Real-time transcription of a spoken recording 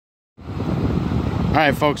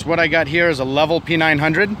Alright folks, what I got here is a level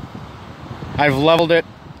P900. I've leveled it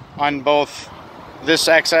on both this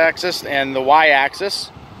x-axis and the y-axis.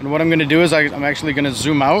 And what I'm going to do is I'm actually going to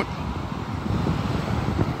zoom out.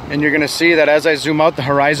 And you're going to see that as I zoom out, the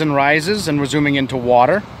horizon rises and we're zooming into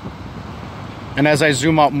water. And as I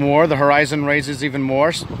zoom out more, the horizon raises even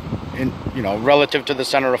more, relative to the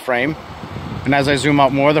center of frame. And as I zoom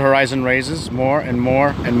out more, the horizon raises more and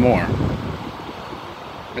more and more,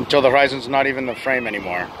 until the horizon's not even the frame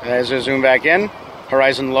anymore. And as I zoom back in,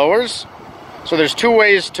 horizon lowers. So there's two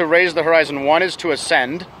ways to raise the horizon. One is to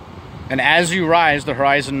ascend, and as you rise, the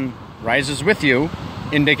horizon rises with you,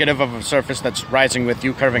 indicative of a surface that's rising with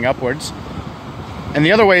you, curving upwards. And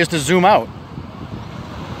the other way is to zoom out.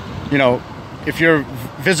 If your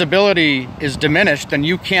visibility is diminished, then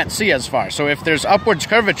you can't see as far. So if there's upwards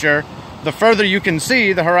curvature, the further you can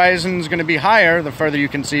see, the horizon is going to be higher the further you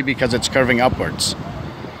can see, because it's curving upwards.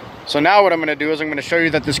 So now what I'm going to do is I'm going to show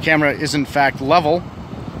you that this camera is in fact level,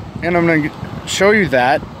 and I'm going to show you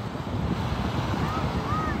that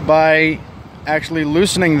by actually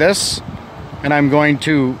loosening this, and I'm going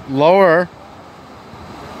to lower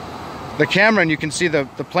the camera, and you can see the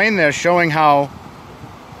plane there showing how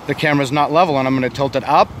the camera is not level, and I'm going to tilt it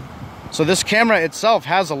up. So this camera itself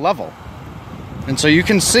has a level, and so you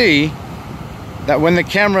can see that when the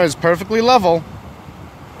camera is perfectly level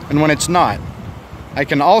and when it's not. I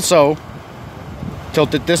can also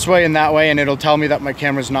tilt it this way and that way, and it'll tell me that my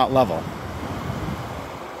camera is not level.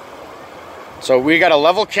 So we got a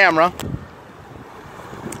level camera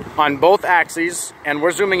on both axes, and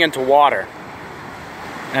we're zooming into water.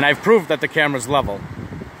 And I've proved that the camera's level,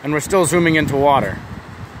 and we're still zooming into water.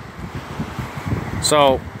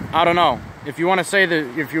 So I don't know, if you want to say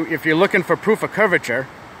that if you're looking for proof of curvature,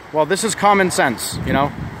 well, this is common sense,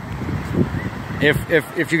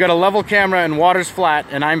 If you got a level camera and water's flat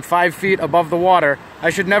and I'm 5 feet above the water,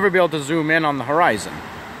 I should never be able to zoom in on the horizon.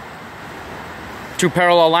 Two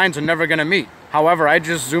parallel lines are never going to meet. However, I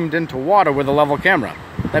just zoomed into water with a level camera.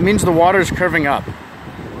 That means the water is curving up.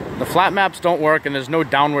 The flat maps don't work, and there's no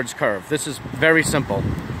downwards curve. This is very simple.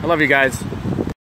 I love you guys.